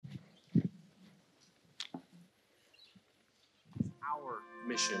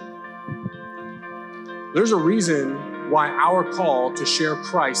mission. There's a reason why our call to share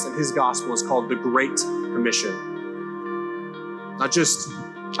Christ and his gospel is called the Great Commission. Not just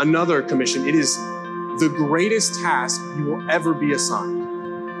another commission, it is the greatest task you will ever be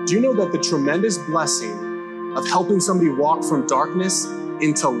assigned. Do you know that the tremendous blessing of helping somebody walk from darkness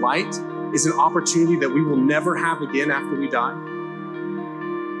into light is an opportunity that we will never have again after we die?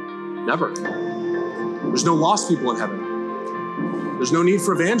 Never. There's no lost people in heaven. There's no need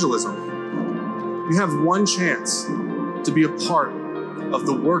for evangelism. You have one chance to be a part of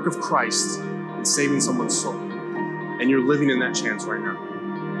the work of Christ in saving someone's soul. And you're living in that chance right now.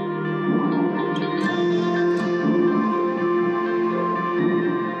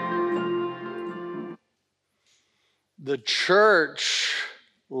 The church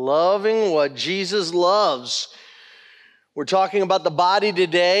loving what Jesus loves. We're talking about the body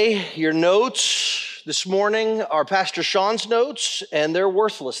today. Your notes this morning are Pastor Sean's notes, and they're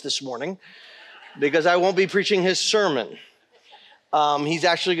worthless this morning because I won't be preaching his sermon. He's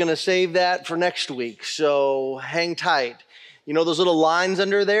actually going to save that for next week, so hang tight. You know those little lines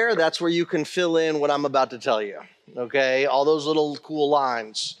under there? That's where you can fill in what I'm about to tell you, okay? All those little cool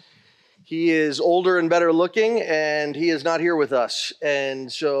lines. He is older and better looking, and he is not here with us.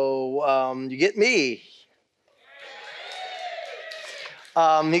 And so you get me.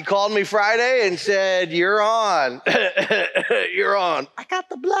 He called me Friday and said, "You're on." You're on. I got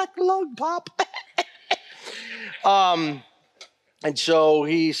the black lung pop. And so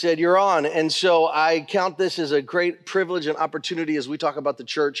he said, "You're on." And so I count this as a great privilege and opportunity as we talk about the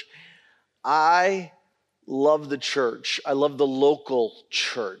church. I love the church. I love the local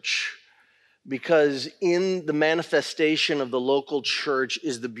church. Because in the manifestation of the local church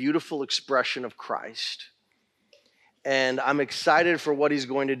is the beautiful expression of Christ. And I'm excited for what he's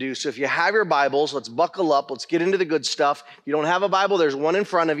going to do. So if you have your Bibles, let's buckle up. Let's get into the good stuff. If you don't have a Bible, there's one in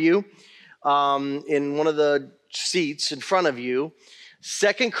front of you, in one of the seats in front of you.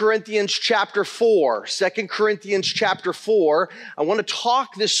 2 Corinthians chapter 4. 2 Corinthians chapter 4. I want to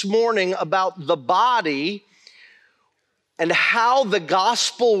talk this morning about the body and how the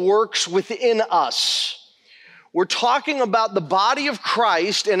gospel works within us. We're talking about the body of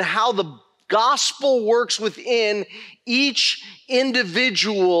Christ and how the gospel works within each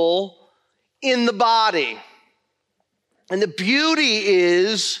individual in the body. And the beauty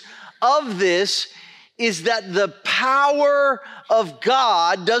of this is that the power of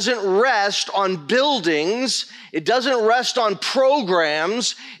God doesn't rest on buildings. It doesn't rest on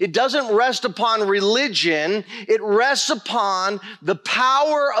programs. It doesn't rest upon religion. It rests upon the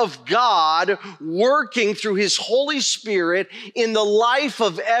power of God working through his Holy Spirit in the life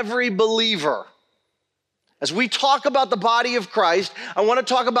of every believer. As we talk about the body of Christ, I want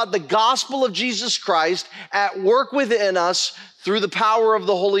to talk about the gospel of Jesus Christ at work within us through the power of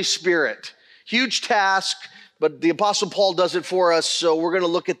the Holy Spirit. Huge task, but the Apostle Paul does it for us, so we're going to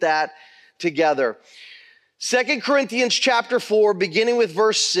look at that together. 2 Corinthians chapter 4, beginning with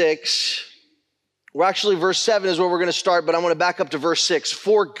verse 6. Well, actually, verse 7 is where we're going to start, but I want to back up to verse 6.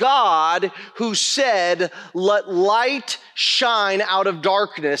 For God, who said, "Let light shine out of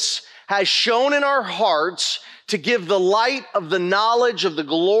darkness," has shone in our hearts to give the light of the knowledge of the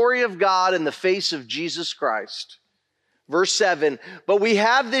glory of God in the face of Jesus Christ. Verse 7, but we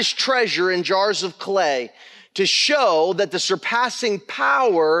have this treasure in jars of clay to show that the surpassing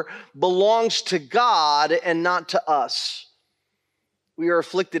power belongs to God and not to us. We are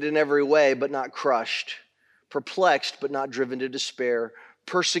afflicted in every way, but not crushed, perplexed, but not driven to despair,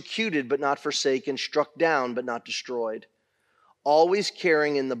 persecuted, but not forsaken, struck down, but not destroyed, always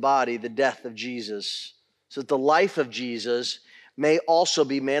carrying in the body the death of Jesus, so that the life of Jesus may also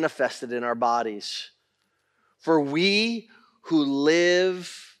be manifested in our bodies. For we who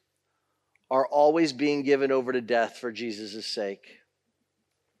live are always being given over to death for Jesus' sake,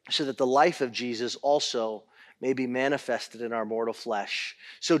 so that the life of Jesus also may be manifested in our mortal flesh.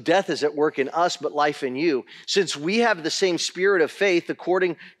 So death is at work in us, but life in you. Since we have the same spirit of faith,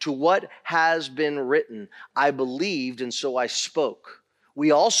 according to what has been written, I believed, and so I spoke.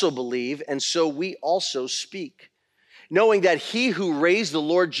 We also believe, and so we also speak, knowing that he who raised the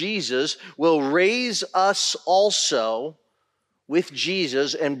Lord Jesus will raise us also with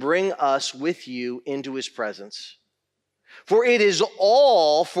Jesus and bring us with you into his presence. For it is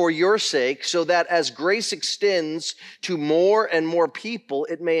all for your sake, so that as grace extends to more and more people,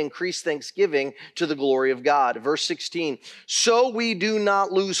 it may increase thanksgiving to the glory of God. Verse 16, so we do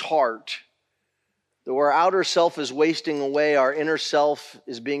not lose heart. Though our outer self is wasting away, our inner self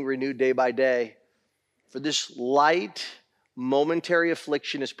is being renewed day by day. For this light, momentary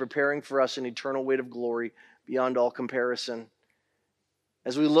affliction is preparing for us an eternal weight of glory beyond all comparison.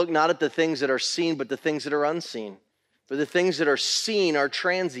 as we look not at the things that are seen, but the things that are unseen. For the things that are seen are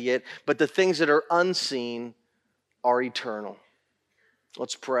transient, but the things that are unseen are eternal.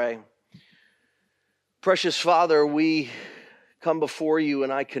 Let's pray. Precious Father, we come before you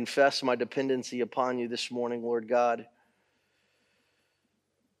and I confess my dependency upon you this morning, Lord God.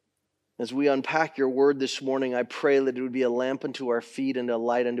 As we unpack your word this morning, I pray that it would be a lamp unto our feet and a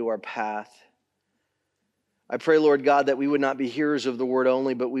light unto our path. I pray, Lord God, that we would not be hearers of the word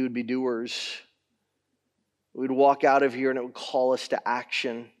only, but we would be doers. We would walk out of here and it would call us to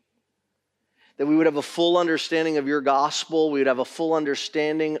action. That we would have a full understanding of your gospel. We would have a full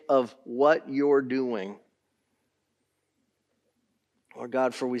understanding of what you're doing. Lord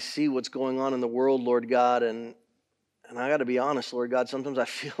God, for we see what's going on in the world, Lord God, and I got to be honest, Lord God, sometimes I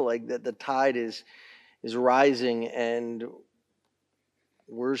feel like that the tide is rising and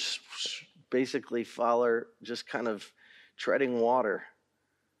we're basically, Father, just kind of treading water.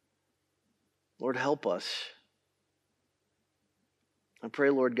 Lord, help us. I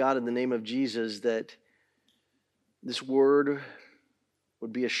pray, Lord God, in the name of Jesus, that this word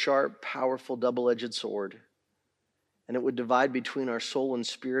would be a sharp, powerful, double-edged sword, and it would divide between our soul and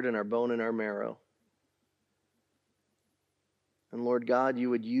spirit and our bone and our marrow. And Lord God, you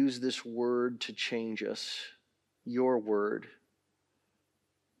would use this word to change us, your word.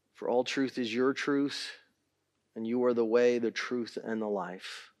 For all truth is your truth, and you are the way, the truth, and the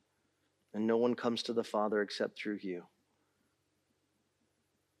life. And no one comes to the Father except through you.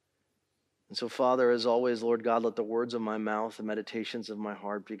 And so, Father, as always, Lord God, let the words of my mouth and meditations of my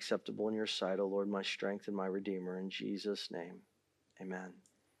heart be acceptable in your sight, O Lord, my strength and my Redeemer. In Jesus' name, amen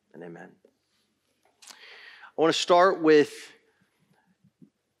and amen. I want to start with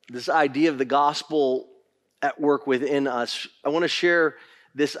this idea of the gospel at work within us. I want to share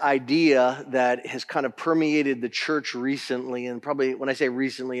this idea that has kind of permeated the church recently, and probably when I say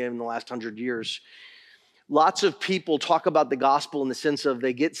recently, in the last 100 years. Lots of people talk about the gospel in the sense of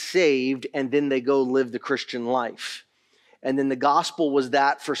they get saved and then they go live the Christian life. And then the gospel was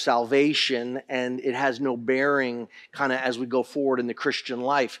that for salvation, and it has no bearing kind of as we go forward in the Christian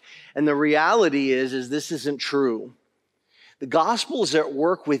life. And the reality is this isn't true. The gospel is at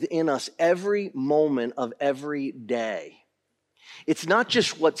work within us every moment of every day. It's not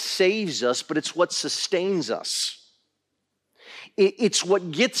just what saves us, but it's what sustains us. It's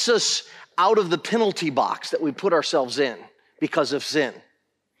what gets us out of the penalty box that we put ourselves in because of sin.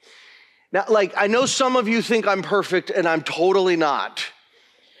 Now, I know some of you think I'm perfect, and I'm totally not,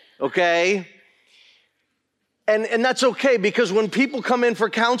 okay? And that's okay, because when people come in for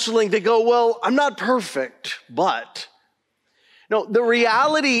counseling, they go, well, I'm not perfect, but... No, the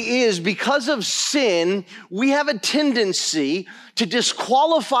reality is because of sin, we have a tendency to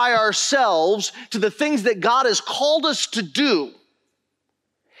disqualify ourselves to the things that God has called us to do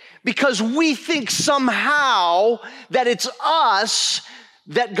because we think somehow that it's us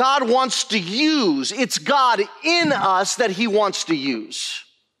that God wants to use. It's God in us that he wants to use.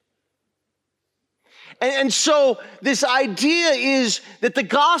 And so this idea is that the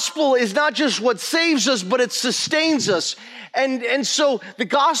gospel is not just what saves us, but it sustains us. And so the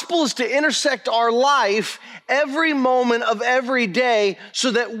gospel is to intersect our life every moment of every day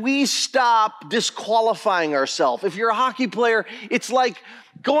so that we stop disqualifying ourselves. If you're a hockey player, it's like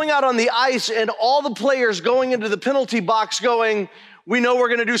going out on the ice and all the players going into the penalty box going, we know we're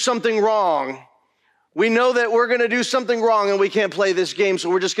going to do something wrong. We know that we're going to do something wrong and we can't play this game, so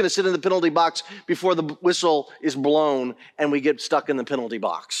we're just going to sit in the penalty box before the whistle is blown and we get stuck in the penalty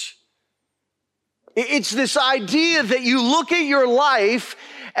box. It's this idea that you look at your life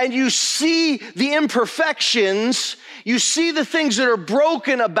and you see the imperfections, you see the things that are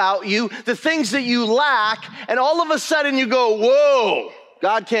broken about you, the things that you lack, and all of a sudden you go, whoa,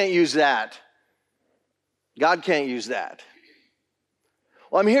 God can't use that. God can't use that.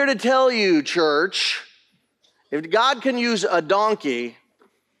 Well, I'm here to tell you, church, if God can use a donkey,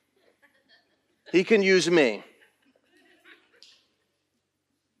 he can use me.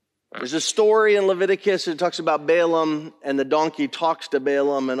 There's a story in Leviticus that talks about Balaam, and the donkey talks to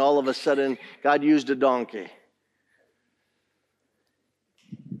Balaam, and all of a sudden, God used a donkey.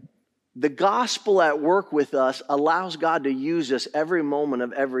 The gospel at work with us allows God to use us every moment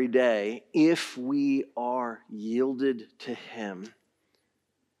of every day if we are yielded to him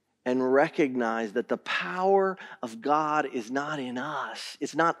and recognize that the power of God is not in us.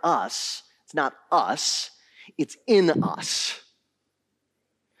 It's not us. It's not us. It's in us.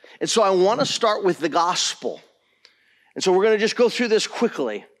 And so I want to start with the gospel. And so we're going to just go through this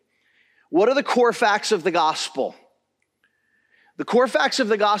quickly. What are the core facts of the gospel? The core facts of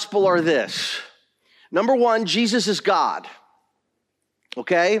the gospel are this. Number one, Jesus is God.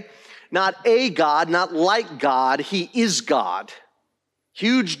 Okay? Not a God, not like God. He is God.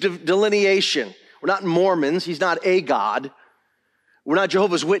 Huge delineation. We're not Mormons. He's not a God. We're not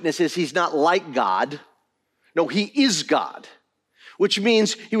Jehovah's Witnesses. He's not like God. No, he is God, which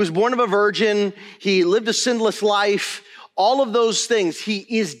means he was born of a virgin. He lived a sinless life. All of those things. He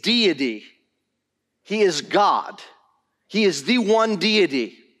is deity. He is God. He is the one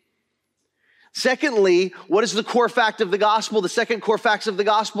deity. Secondly, what is the core fact of the gospel? The second core fact of the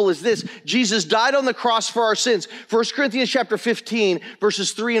gospel is this: Jesus died on the cross for our sins. 1 Corinthians chapter 15,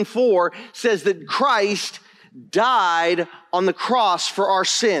 verses 3 and 4 says that Christ died on the cross for our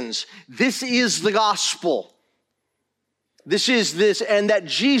sins. This is the gospel. And that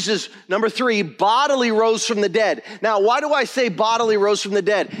Jesus, number 3, bodily rose from the dead. Now, why do I say bodily rose from the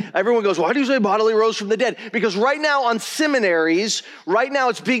dead? Everyone goes, why do you say bodily rose from the dead? Because right now on seminaries, right now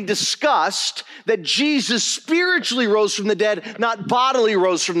it's being discussed that Jesus spiritually rose from the dead, not bodily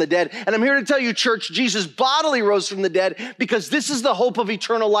rose from the dead. And I'm here to tell you, church, Jesus bodily rose from the dead because this is the hope of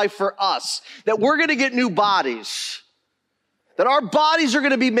eternal life for us, that we're going to get new bodies. That our bodies are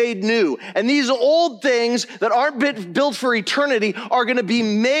going to be made new. And these old things that aren't built for eternity are going to be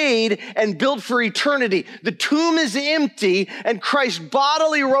made and built for eternity. The tomb is empty and Christ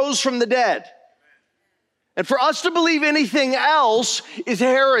bodily rose from the dead. And for us to believe anything else is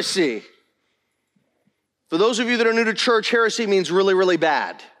heresy. For those of you that are new to church, heresy means really, really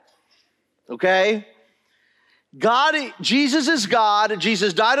bad. Okay? Jesus is God.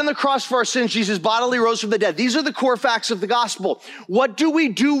 Jesus died on the cross for our sins. Jesus bodily rose from the dead. These are the core facts of the gospel. What do we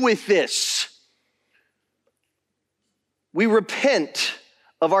do with this? We repent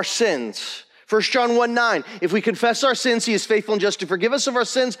of our sins. 1 John 1:9, if we confess our sins, he is faithful and just to forgive us of our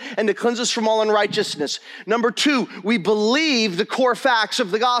sins and to cleanse us from all unrighteousness. Number 2, we believe the core facts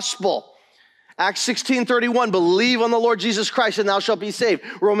of the gospel. Acts 16:31, believe on the Lord Jesus Christ and thou shalt be saved.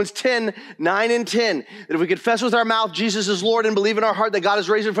 Romans 10:9 and 10, that if we confess with our mouth Jesus is Lord and believe in our heart that God has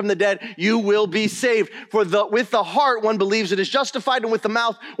raised him from the dead, you will be saved. For with the heart one believes it is justified, and with the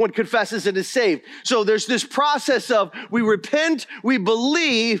mouth one confesses it is saved. So there's this process of we repent, we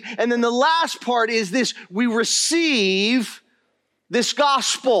believe, and then the last part is this: we receive this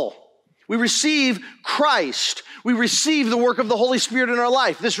gospel. We receive Christ. We receive the work of the Holy Spirit in our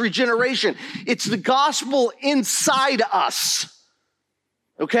life, this regeneration. It's the gospel inside us,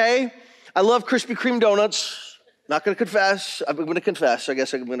 okay? I love Krispy Kreme donuts. Not going to confess. I'm going to confess. I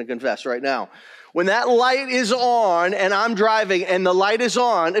guess I'm going to confess right now. When that light is on and I'm driving and the light is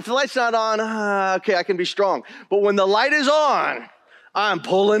on, if the light's not on, okay, I can be strong. But when the light is on, I'm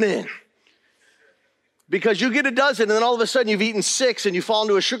pulling in. Because you get a dozen and then all of a sudden you've eaten 6 and you fall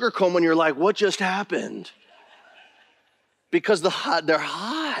into a sugar coma and you're like, what just happened? Because they're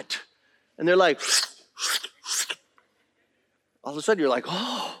hot. And they're like, all of a sudden you're like,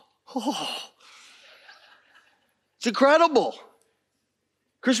 oh. It's incredible.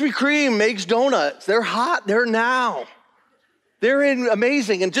 Krispy Kreme makes donuts. They're hot. They're now. They're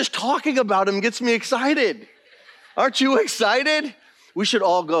amazing. And just talking about them gets me excited. Aren't you excited? We should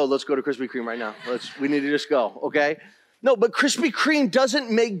all go. Let's go to Krispy Kreme right now. We need to just go, okay? No, but Krispy Kreme doesn't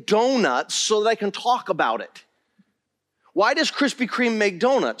make donuts so that I can talk about it. Why does Krispy Kreme make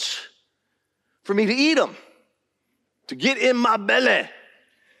donuts? For me to eat them, to get in my belly.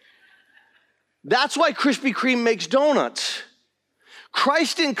 That's why Krispy Kreme makes donuts.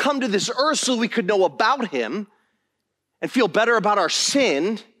 Christ didn't come to this earth so we could know about him and feel better about our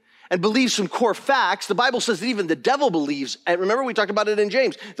sin and believe some core facts. The Bible says that even the devil believes. And remember, we talked about it in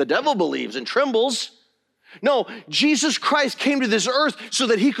James. The devil believes and trembles. No, Jesus Christ came to this earth so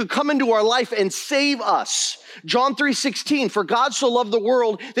that he could come into our life and save us. John 3:16, for God so loved the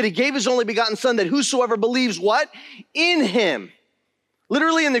world that he gave his only begotten son, that whosoever believes what? In him.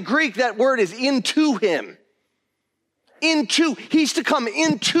 Literally in the Greek, that word is into him. Into, he's to come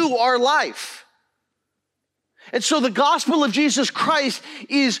into our life. And so the gospel of Jesus Christ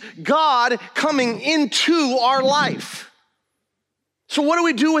is God coming into our life. So what do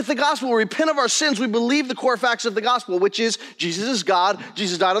we do with the gospel? We repent of our sins. We believe the core facts of the gospel, which is Jesus is God.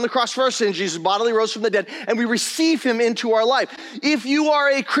 Jesus died on the cross for our sins. Jesus bodily rose from the dead, and we receive him into our life. If you are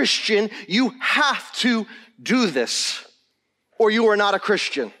a Christian, you have to do this, or you are not a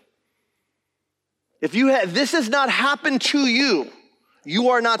Christian. If this has not happened to you, you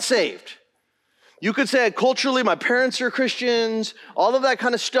are not saved. You could say, culturally, my parents are Christians, all of that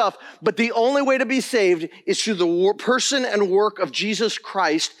kind of stuff, but the only way to be saved is through the person and work of Jesus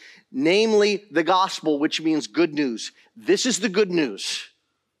Christ, namely the gospel, which means good news. This is the good news.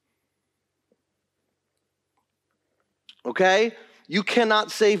 Okay? You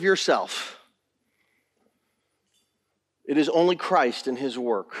cannot save yourself. It is only Christ and his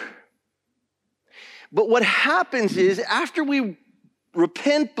work. But what happens is after we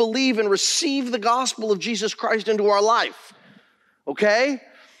repent, believe, and receive the gospel of Jesus Christ into our life, okay,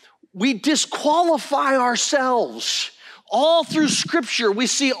 we disqualify ourselves. All through Scripture, we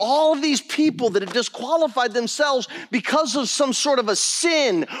see all of these people that have disqualified themselves because of some sort of a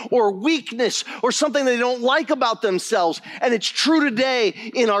sin or weakness or something they don't like about themselves. And it's true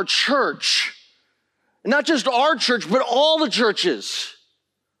today in our church. And not just our church, but all the churches.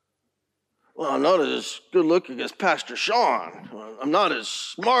 Well, I'm not as good looking as Pastor Sean. I'm not as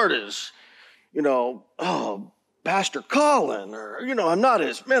smart as, Pastor Colin. Or, I'm not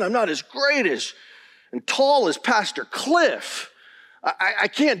as great as and tall as Pastor Cliff. I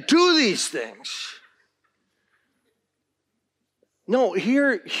can't do these things. No,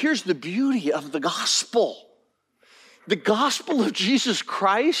 here's the beauty of the gospel. The gospel of Jesus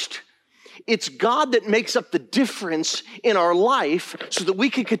Christ, it's God that makes up the difference in our life so that we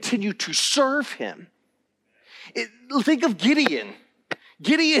can continue to serve him. Think of Gideon.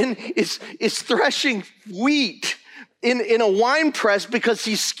 Gideon is threshing wheat in a wine press because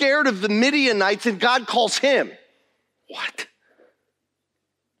he's scared of the Midianites, and God calls him. What?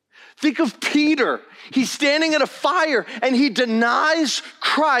 Think of Peter. He's standing at a fire and he denies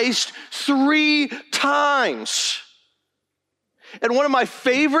Christ 3 times. And one of my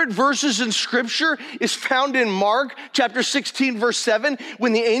favorite verses in Scripture is found in Mark chapter 16, verse 7,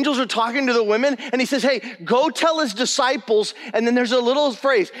 when the angels are talking to the women, and he says, hey, go tell his disciples, and then there's a little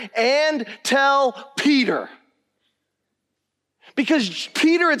phrase, and tell Peter. Because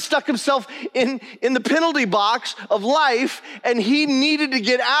Peter had stuck himself in the penalty box of life, and he needed to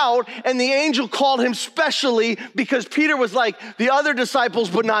get out, and the angel called him specially because Peter was like, the other disciples,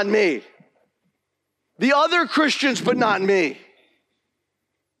 but not me. The other Christians, but not me.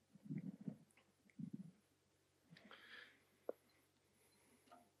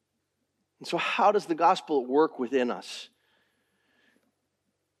 And so how does the gospel work within us?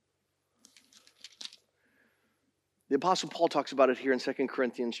 The Apostle Paul talks about it here in 2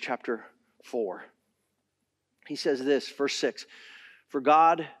 Corinthians chapter 4. He says this, verse 6, for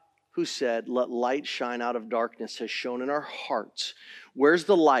God who said, let light shine out of darkness has shone in our hearts. Where's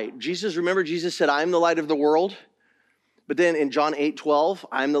the light? Remember Jesus said, I am the light of the world. But then in John 8:12,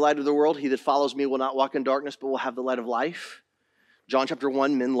 I am the light of the world. He that follows me will not walk in darkness, but will have the light of life. John chapter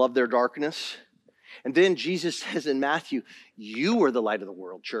 1, men love their darkness. And then Jesus says in Matthew, you are the light of the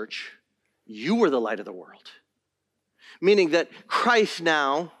world, church. You are the light of the world. Meaning that Christ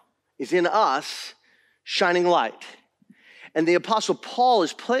now is in us, shining light. And the Apostle Paul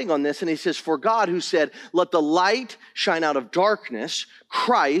is playing on this, and he says, for God who said, let the light shine out of darkness,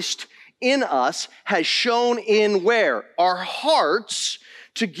 Christ in us has shone in where? Our hearts,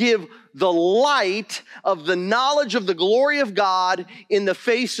 to give the light of the knowledge of the glory of God in the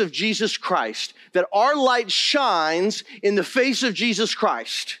face of Jesus Christ. That our light shines in the face of Jesus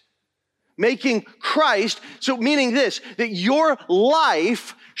Christ. Making Christ, so meaning this, that your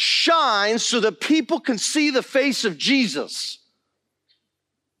life shines so that people can see the face of Jesus.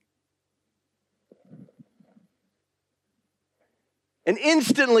 And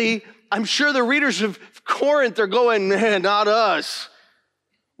instantly, I'm sure the readers of Corinth are going, man, not us.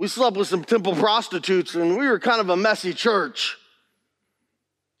 We slept with some temple prostitutes and we were kind of a messy church.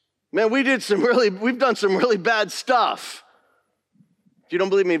 Man, we've done some really bad stuff. If you don't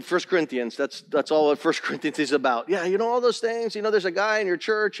believe me, 1 Corinthians, that's all what 1 Corinthians is about. Yeah, all those things. There's a guy in your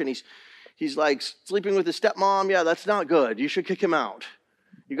church and he's like sleeping with his stepmom. Yeah, that's not good. You should kick him out.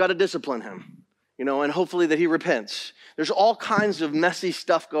 You got to discipline him, and hopefully that he repents. There's all kinds of messy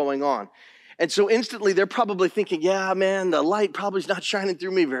stuff going on. And so instantly they're probably thinking, yeah, man, the light probably is not shining through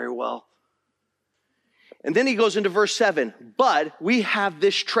me very well. And then he goes into verse 7, but we have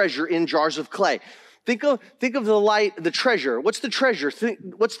this treasure in jars of clay. Think of the light, the treasure. What's the treasure?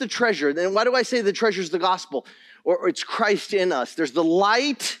 What's the treasure? Then why do I say the treasure is the gospel? Or it's Christ in us. There's the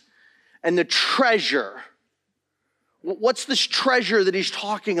light and the treasure. What's this treasure that he's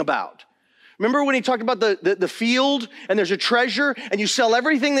talking about? Remember when he talked about the field and there's a treasure and you sell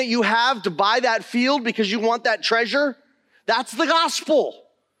everything that you have to buy that field because you want that treasure? That's the gospel.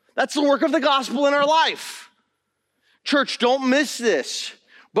 That's the work of the gospel in our life. Church, don't miss this.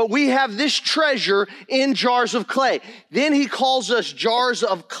 But we have this treasure in jars of clay. Then he calls us jars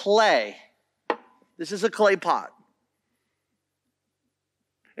of clay. This is a clay pot.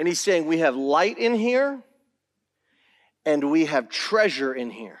 And he's saying we have light in here and we have treasure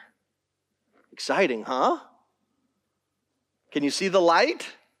in here. Exciting, huh? Can you see the light?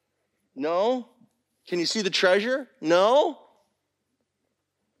 No. Can you see the treasure? No.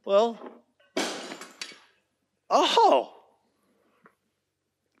 Well,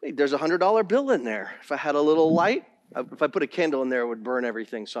 Hey, there's a $100 bill in there. If I had a little light, if I put a candle in there, it would burn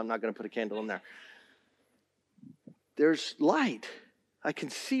everything, so I'm not going to put a candle in there. There's light. I can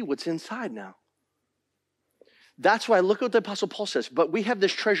see what's inside now. That's why look what the Apostle Paul says. But we have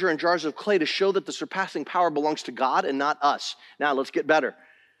this treasure in jars of clay to show that the surpassing power belongs to God and not us. Now let's get better.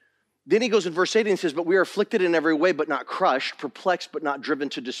 Then he goes in verse 8 and says, but we are afflicted in every way, but not crushed, perplexed, but not driven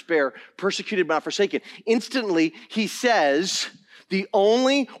to despair, persecuted, but not forsaken. Instantly, he says, the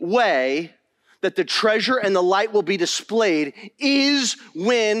only way that the treasure and the light will be displayed is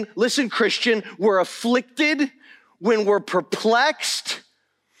when, listen, Christian, we're afflicted, when we're perplexed,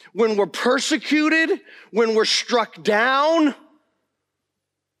 when we're persecuted, when we're struck down.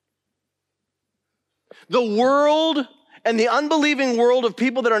 The world and the unbelieving world of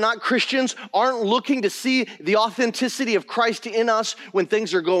people that are not Christians aren't looking to see the authenticity of Christ in us when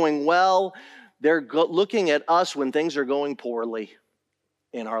things are going well. They're looking at us when things are going poorly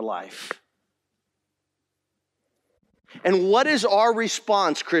in our life. And what is our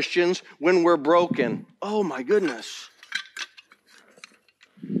response, Christians, when we're broken? Oh my goodness.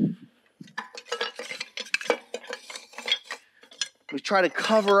 We try to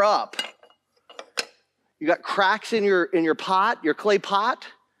cover up. You got cracks in your pot, your clay pot.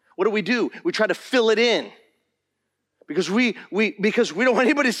 What do? We try to fill it in. Because we don't want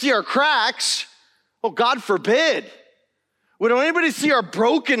anybody to see our cracks. Oh, God forbid. We don't want anybody to see our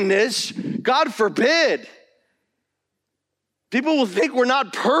brokenness. God forbid. People will think we're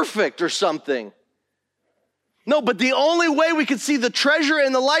not perfect or something. No, but the only way we can see the treasure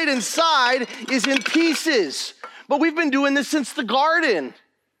and the light inside is in pieces. But we've been doing this since the garden.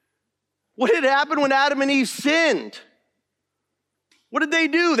 What had happened when Adam and Eve sinned? What did they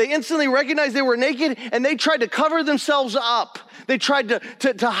do? They instantly recognized they were naked and they tried to cover themselves up. They tried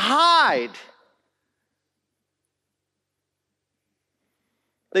to hide.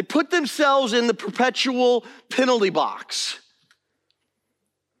 They put themselves in the perpetual penalty box.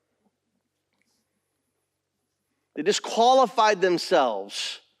 They disqualified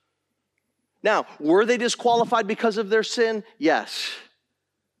themselves. Now, were they disqualified because of their sin? Yes.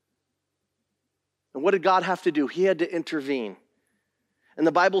 And what did God have to do? He had to intervene. And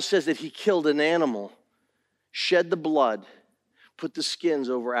the Bible says that he killed an animal, shed the blood, put the skins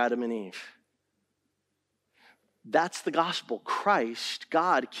over Adam and Eve. That's the gospel. Christ,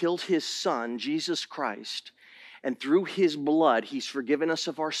 God killed his son, Jesus Christ, and through his blood, he's forgiven us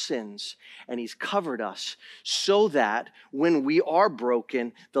of our sins, and he's covered us so that when we are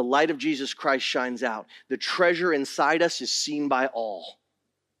broken, the light of Jesus Christ shines out. The treasure inside us is seen by all.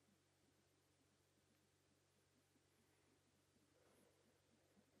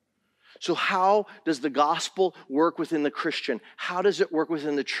 So how does the gospel work within the Christian? How does it work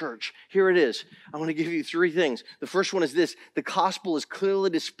within the church? Here it is. I want to give you three things. The first one is this. The gospel is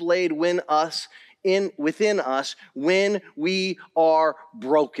clearly displayed within us when we are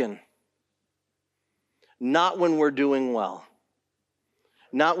broken. Not when we're doing well.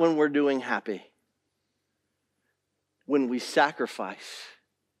 Not when we're doing happy. When we sacrifice.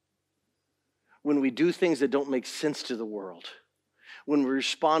 When we do things that don't make sense to the world. When we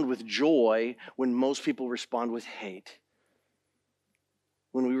respond with joy, when most people respond with hate.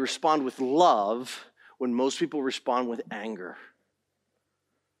 When we respond with love, when most people respond with anger.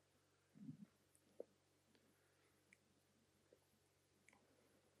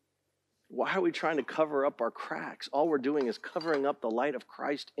 Why are we trying to cover up our cracks? All we're doing is covering up the light of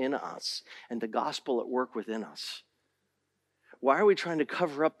Christ in us and the gospel at work within us. Why are we trying to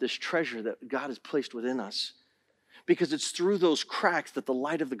cover up this treasure that God has placed within us? Because it's through those cracks that the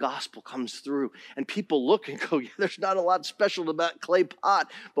light of the gospel comes through. And people look and go, yeah, there's not a lot special about clay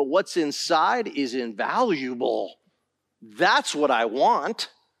pot, but what's inside is invaluable. That's what I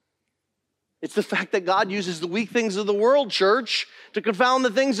want. It's the fact that God uses the weak things of the world, church, to confound the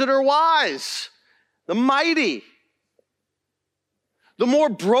things that are wise, the mighty. The more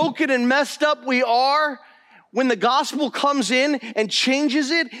broken and messed up we are, when the gospel comes in and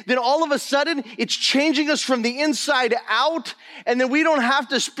changes it, then all of a sudden it's changing us from the inside out, and then we don't have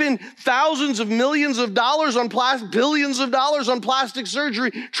to spend thousands of millions of dollars on billions of dollars on plastic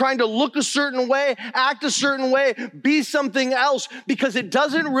surgery trying to look a certain way, act a certain way, be something else, because it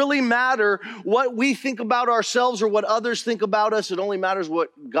doesn't really matter what we think about ourselves or what others think about us. It only matters what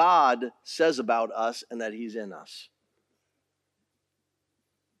God says about us and that he's in us.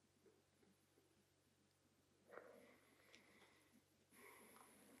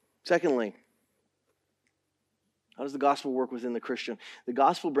 Secondly, how does the gospel work within the Christian? The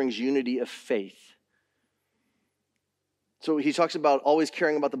gospel brings unity of faith. So he talks about always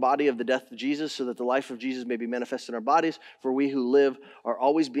caring about the body of the death of Jesus so that the life of Jesus may be manifest in our bodies. For we who live are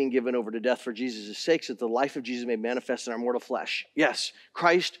always being given over to death for Jesus' sake so that the life of Jesus may manifest in our mortal flesh. Yes,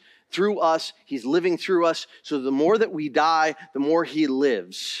 Christ through us, he's living through us. So the more that we die, the more he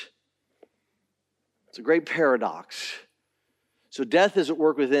lives. It's a great paradox. So death is at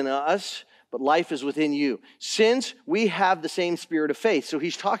work within us, but life is within you. Since we have the same spirit of faith. So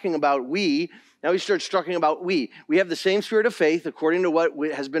he's talking about we. Now he starts talking about we. We have the same spirit of faith according to what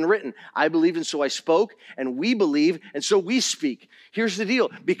has been written. I believed and so I spoke, and we believe and so we speak. Here's the deal.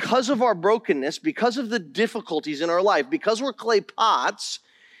 Because of our brokenness, because of the difficulties in our life, because we're clay pots,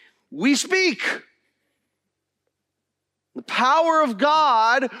 we speak. The power of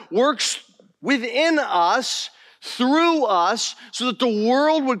God works within us, through us, so that the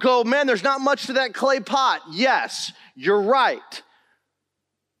world would go, man, there's not much to that clay pot. Yes, you're right.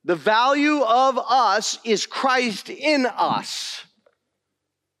 The value of us is Christ in us.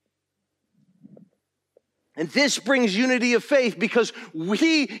 And this brings unity of faith because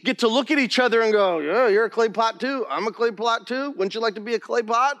we get to look at each other and go, yeah, you're a clay pot too. I'm a clay pot too. Wouldn't you like to be a clay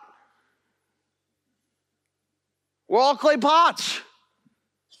pot? We're all clay pots.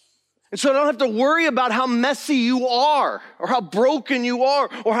 And so I don't have to worry about how messy you are or how broken you are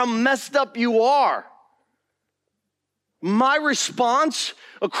or how messed up you are. My response,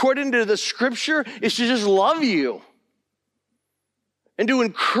 according to the scripture, is to just love you and to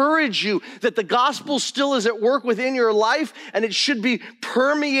encourage you that the gospel still is at work within your life and it should be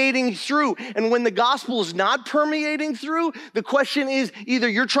permeating through. And when the gospel is not permeating through, the question is either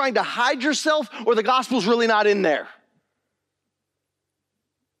you're trying to hide yourself or the gospel's really not in there.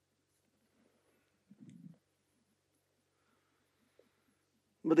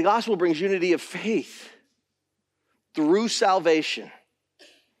 But the gospel brings unity of faith through salvation.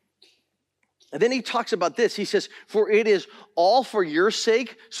 And then he talks about this. He says, for it is all for your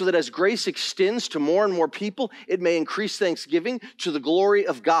sake, so that as grace extends to more and more people, it may increase thanksgiving to the glory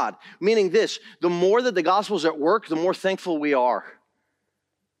of God. Meaning this, the more that the gospel is at work, the more thankful we are.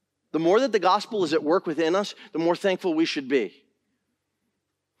 The more that the gospel is at work within us, the more thankful we should be.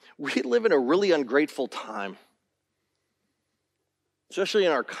 We live in a really ungrateful time, especially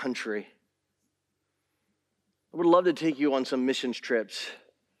in our country. I would love to take you on some missions trips.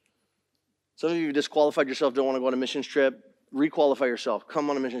 Some of you disqualified yourself, don't want to go on a missions trip. Requalify yourself. Come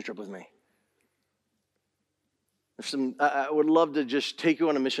on a missions trip with me. I would love to just take you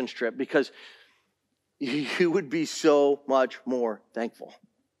on a missions trip because you would be so much more thankful.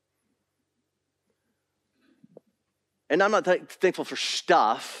 And I'm not thankful for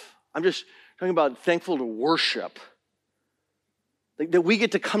stuff. I'm just talking about thankful to worship. That we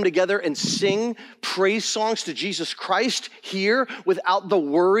get to come together and sing praise songs to Jesus Christ here without the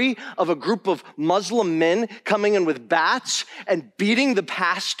worry of a group of Muslim men coming in with bats and beating the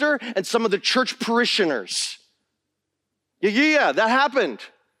pastor and some of the church parishioners. Yeah, that happened.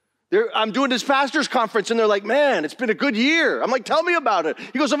 I'm doing this pastor's conference and they're like, man, it's been a good year. I'm like, tell me about it.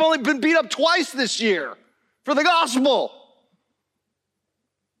 He goes, I've only been beat up twice this year for the gospel.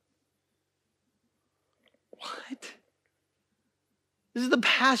 What? This is the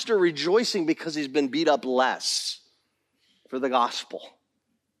pastor rejoicing because he's been beat up less for the gospel.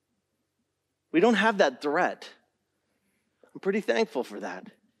 We don't have that threat. I'm pretty thankful for that.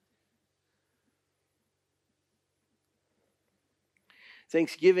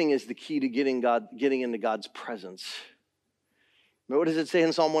 Thanksgiving is the key to getting into God's presence. Remember what does it say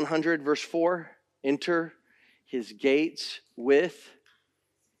in Psalm 100, verse 4? Enter his gates with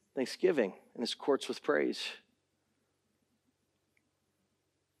thanksgiving and his courts with praise.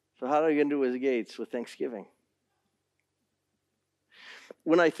 So how do I get into his gates with thanksgiving?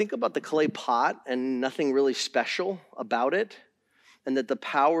 When I think about the clay pot and nothing really special about it, and that the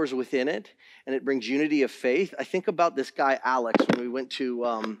power is within it, and it brings unity of faith, I think about this guy Alex when we went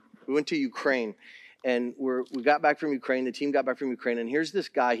to Ukraine, and we got back from Ukraine. The team got back from Ukraine, and here's this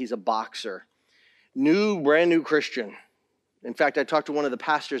guy. He's a boxer, brand new Christian. In fact, I talked to one of the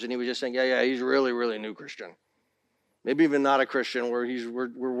pastors, and he was just saying, yeah, he's really, really new Christian. Maybe even not a Christian,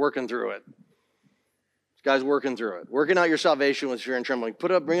 we're working through it. This guy's working through it. Working out your salvation with fear and trembling.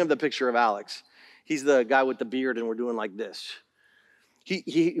 Bring up the picture of Alex. He's the guy with the beard, and we're doing like this.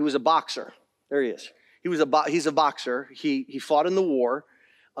 He was a boxer. There he is. He's a boxer. He fought in the war,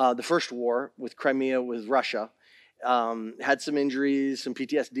 the first war with Crimea with Russia. Had some injuries, some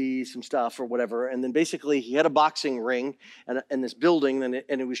PTSD, some stuff or whatever. And then basically he had a boxing ring and this building, and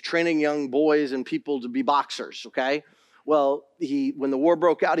it was training young boys and people to be boxers, okay? Well, when the war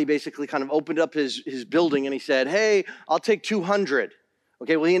broke out, he basically kind of opened up his building and he said, hey, I'll take 200.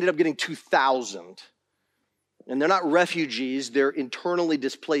 Okay, well, he ended up getting 2,000. And they're not refugees, they're internally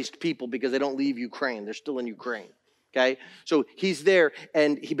displaced people because they don't leave Ukraine. They're still in Ukraine, okay? So he's there,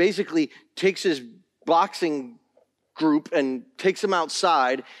 and he basically takes his boxing group and takes them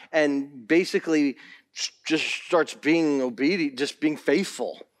outside and basically just starts being obedient, just being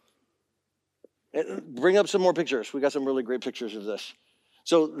faithful. Bring up some more pictures. We got some really great pictures of this.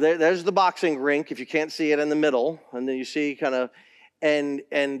 So there's the boxing rink, if you can't see it, in the middle, and then you see kind of, and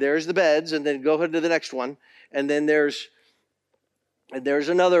there's the beds, and then go ahead to the next one. And then there's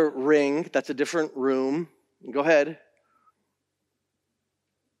another ring. That's a different room. Go ahead.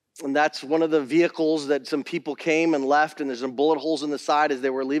 And that's one of the vehicles that some people came and left, and there's some bullet holes in the side as they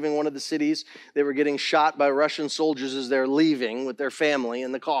were leaving one of the cities. They were getting shot by Russian soldiers as they're leaving with their family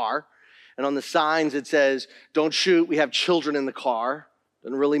in the car. And on the signs it says, "Don't shoot, we have children in the car."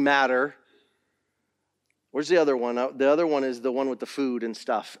 Doesn't really matter. Where's the other one? The other one is the one with the food and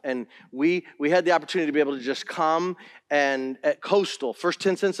stuff. And we had the opportunity to be able to just come and at Coastal, first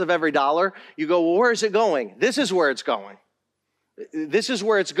 10 cents of every dollar, you go, well, where is it going? This is where it's going. This is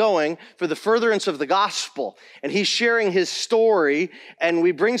where it's going for the furtherance of the gospel. And he's sharing his story, and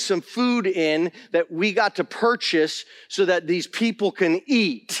we bring some food in that we got to purchase so that these people can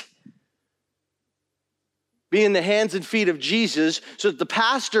eat. Be in the hands and feet of Jesus so that the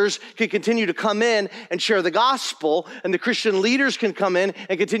pastors can continue to come in and share the gospel, and the Christian leaders can come in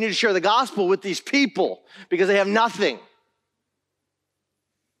and continue to share the gospel with these people because they have nothing.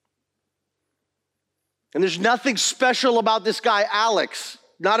 And there's nothing special about this guy, Alex.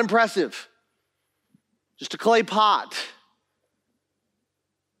 Not impressive. Just a clay pot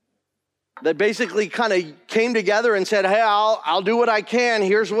that basically kind of came together and said, hey, I'll do what I can.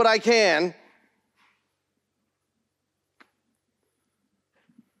 Here's what I can.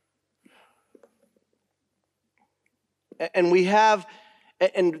 And we have,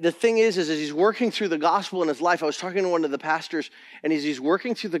 and the thing is as he's working through the gospel in his life, I was talking to one of the pastors, and as he's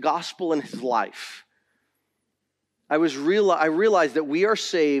working through the gospel in his life, I realized that we are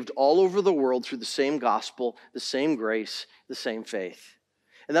saved all over the world through the same gospel, the same grace, the same faith.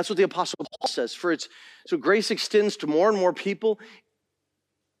 And that's what the Apostle Paul says. So grace extends to more and more people,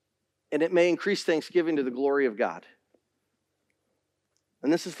 and it may increase thanksgiving to the glory of God.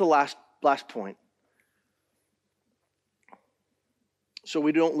 And this is the last point. So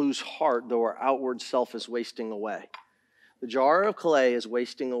we don't lose heart, though our outward self is wasting away. The jar of clay is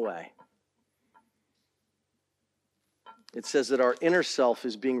wasting away. It says that our inner self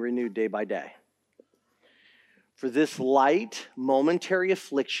is being renewed day by day. For this light, momentary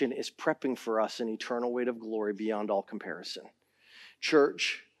affliction is prepping for us an eternal weight of glory beyond all comparison.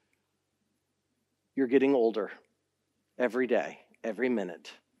 Church, you're getting older every day, every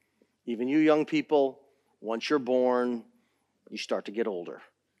minute. Even you young people, once you're born, you start to get older.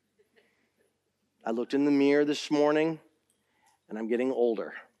 I looked in the mirror this morning, and I'm getting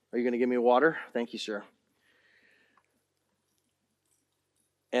older. Are you going to give me water? Thank you, sir.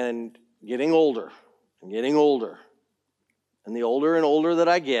 And getting older, and getting older. And the older and older that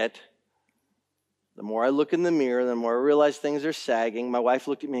I get, the more I look in the mirror, the more I realize things are sagging. My wife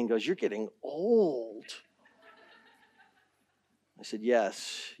looked at me and goes, "You're getting old." I said,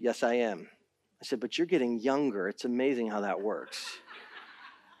 yes, I am. I said, "But you're getting younger. It's amazing how that works."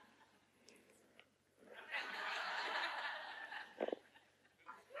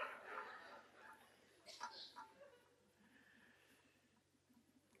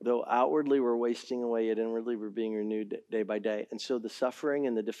 Though outwardly we're wasting away, yet inwardly we're being renewed day by day. And so the suffering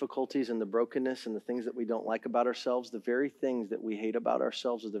and the difficulties and the brokenness and the things that we don't like about ourselves, the very things that we hate about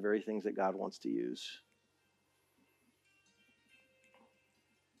ourselves are the very things that God wants to use.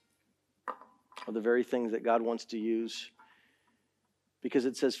 Are the very things that God wants to use. Because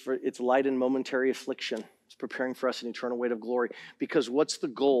it says for it's light and momentary affliction. It's preparing for us an eternal weight of glory. Because what's the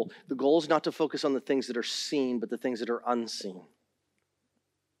goal? The goal is not to focus on the things that are seen, but the things that are unseen.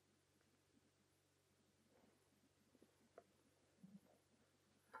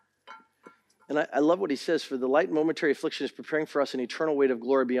 And I love what he says, for the light and momentary affliction is preparing for us an eternal weight of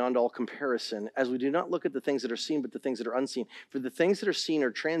glory beyond all comparison, as we do not look at the things that are seen, but the things that are unseen. For the things that are seen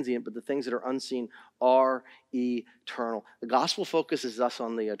are transient, but the things that are unseen are eternal. The gospel focuses us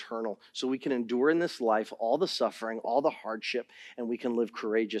on the eternal, so we can endure in this life all the suffering, all the hardship, and we can live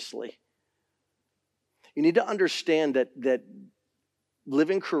courageously. You need to understand that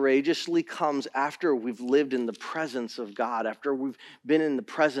living courageously comes after we've lived in the presence of God, after we've been in the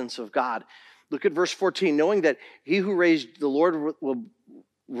presence of God. Look at verse 14. Knowing that he who raised the Lord will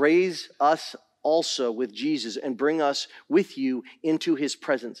raise us also with Jesus and bring us with you into his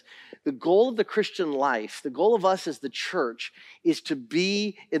presence. The goal of the Christian life, the goal of us as the church, is to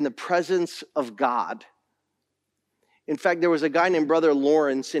be in the presence of God. In fact, there was a guy named Brother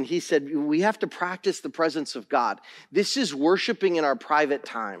Lawrence, and he said, we have to practice the presence of God. This is worshiping in our private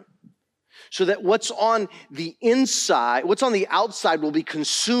time, so that what's on the inside, what's on the outside will be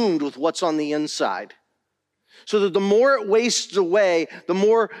consumed with what's on the inside. So that the more it wastes away, the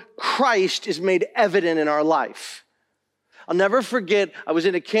more Christ is made evident in our life. I'll never forget, I was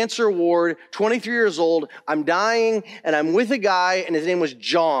in a cancer ward, 23 years old, I'm dying, and I'm with a guy, and his name was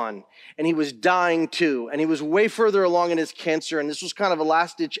John, and he was dying too, and he was way further along in his cancer, and this was kind of a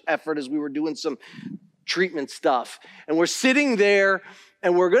last-ditch effort as we were doing some treatment stuff. And we're sitting there,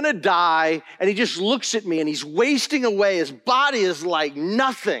 and we're gonna die, and he just looks at me, and he's wasting away. His body is like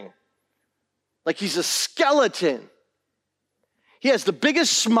nothing. Like he's a skeleton. He has the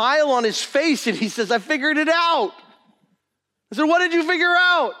biggest smile on his face, and he says, I figured it out. I said, what did you figure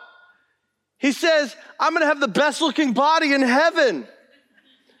out? He says, I'm going to have the best looking body in heaven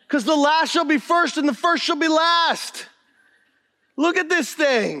because the last shall be first and the first shall be last. Look at this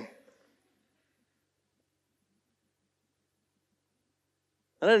thing.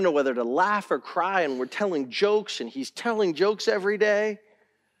 I didn't know whether to laugh or cry, and we're telling jokes, and he's telling jokes every day.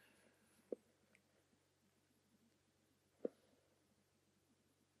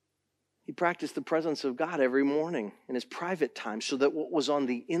 He practiced the presence of God every morning in his private time so that what was on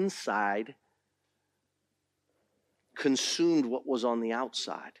the inside consumed what was on the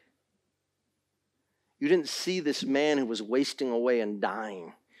outside. You didn't see this man who was wasting away and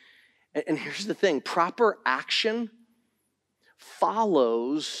dying. And here's the thing, proper action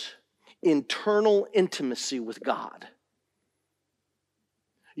follows internal intimacy with God.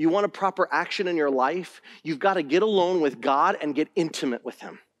 You want a proper action in your life? You've got to get alone with God and get intimate with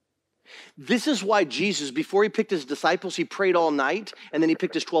him. This is why Jesus, before he picked his disciples, he prayed all night, and then he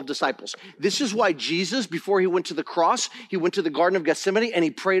picked his 12 disciples. This is why Jesus, before he went to the cross, he went to the Garden of Gethsemane, and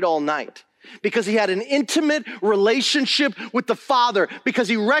he prayed all night. Because he had an intimate relationship with the Father, because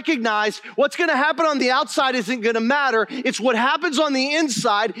he recognized what's going to happen on the outside isn't going to matter. It's what happens on the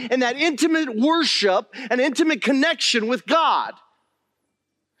inside, and that intimate worship and intimate connection with God.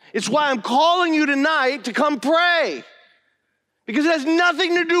 It's why I'm calling you tonight to come pray. Because it has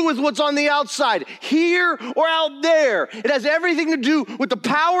nothing to do with what's on the outside, here or out there. It has everything to do with the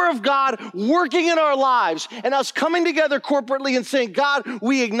power of God working in our lives and us coming together corporately and saying, God,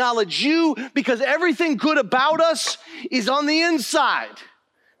 we acknowledge you because everything good about us is on the inside,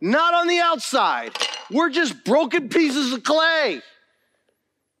 not on the outside. We're just broken pieces of clay,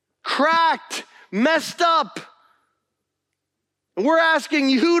 cracked, messed up. And we're asking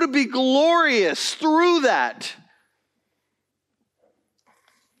you to be glorious through that.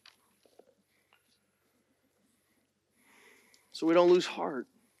 So we don't lose heart.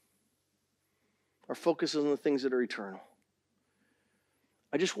 Our focus is on the things that are eternal.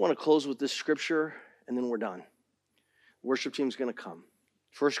 I just want to close with this scripture, and then we're done. The worship team's going to come.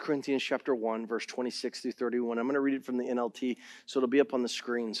 1 Corinthians chapter 1, verse 26 through 31. I'm going to read it from the NLT, so it'll be up on the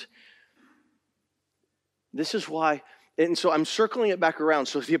screens. This is why, and so I'm circling it back around.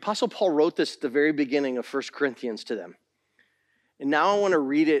 So the Apostle Paul wrote this at the very beginning of 1 Corinthians to them. And now I want to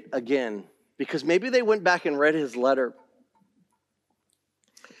read it again, because maybe they went back and read his letter.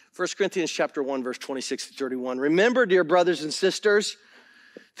 1 Corinthians chapter 1, verse 26 to 31. Remember, dear brothers and sisters,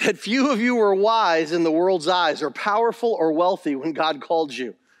 that few of you were wise in the world's eyes or powerful or wealthy when God called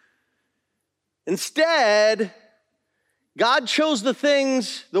you. Instead, God chose the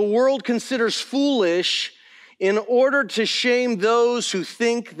things the world considers foolish in order to shame those who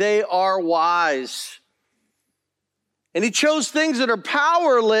think they are wise. And he chose things that are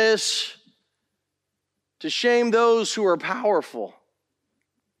powerless to shame those who are powerful.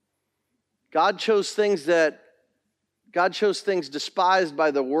 God chose things despised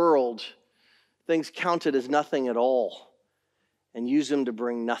by the world, things counted as nothing at all, and used them to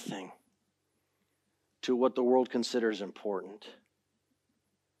bring nothing to what the world considers important.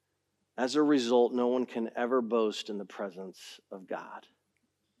 As a result, no one can ever boast in the presence of God.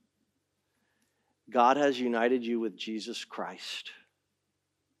 God has united you with Jesus Christ.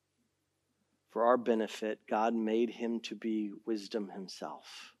 For our benefit, God made him to be wisdom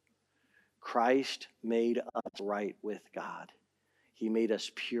himself. Christ made us right with God. He made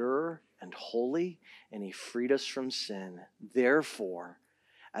us pure and holy, and he freed us from sin. Therefore,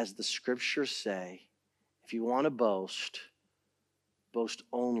 as the scriptures say, if you want to boast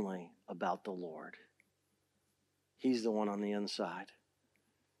only about the Lord. He's the one on the inside.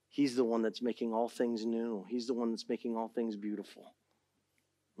 He's the one that's making all things new. He's the one that's making all things beautiful.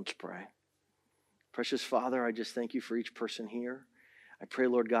 Let's pray. Precious Father, I just thank you for each person here. I pray,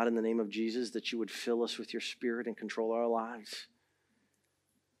 Lord God, in the name of Jesus, that you would fill us with your Spirit and control our lives.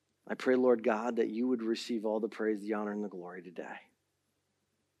 I pray, Lord God, that you would receive all the praise, the honor, and the glory today.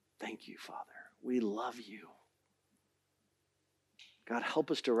 Thank you, Father. We love you. God,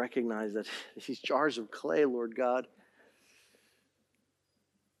 help us to recognize that these jars of clay, Lord God,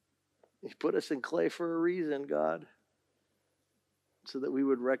 you put us in clay for a reason, God, so that we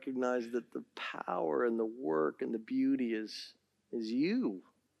would recognize that the power and the work and the beauty is you.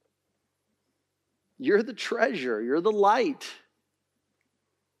 You're the treasure. You're the light.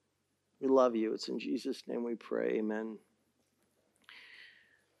 We love you. It's in Jesus' name we pray. Amen.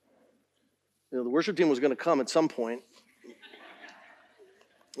 The worship team was going to come at some point.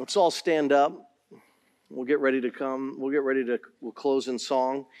 Let's all stand up. We'll get ready to come. We'll close in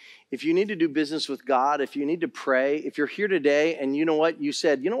song. If you need to do business with God, if you need to pray, if you're here today and you know what, you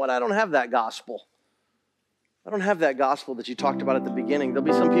said, you know what, I don't have that gospel. I don't have that gospel that you talked about at the beginning. There'll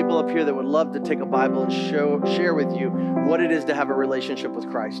be some people up here that would love to take a Bible and share with you what it is to have a relationship with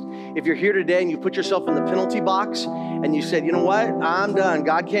Christ. If you're here today and you put yourself in the penalty box and you said, you know what, I'm done.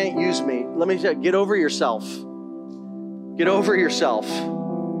 God can't use me. Let me say, get over yourself. Get over yourself.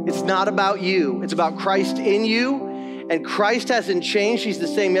 It's not about you. It's about Christ in you. And Christ hasn't changed. He's the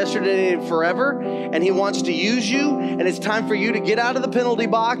same yesterday and forever. And he wants to use you. And it's time for you to get out of the penalty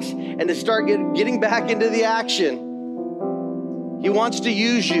box and to start getting back into the action. He wants to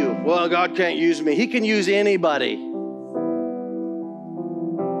use you. Well, God can't use me. He can use anybody.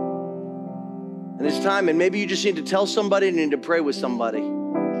 And it's time. And maybe you just need to tell somebody and you need to pray with somebody.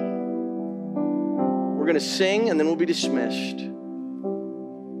 We're going to sing and then we'll be dismissed.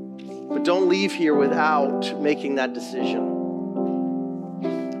 But don't leave here without making that decision.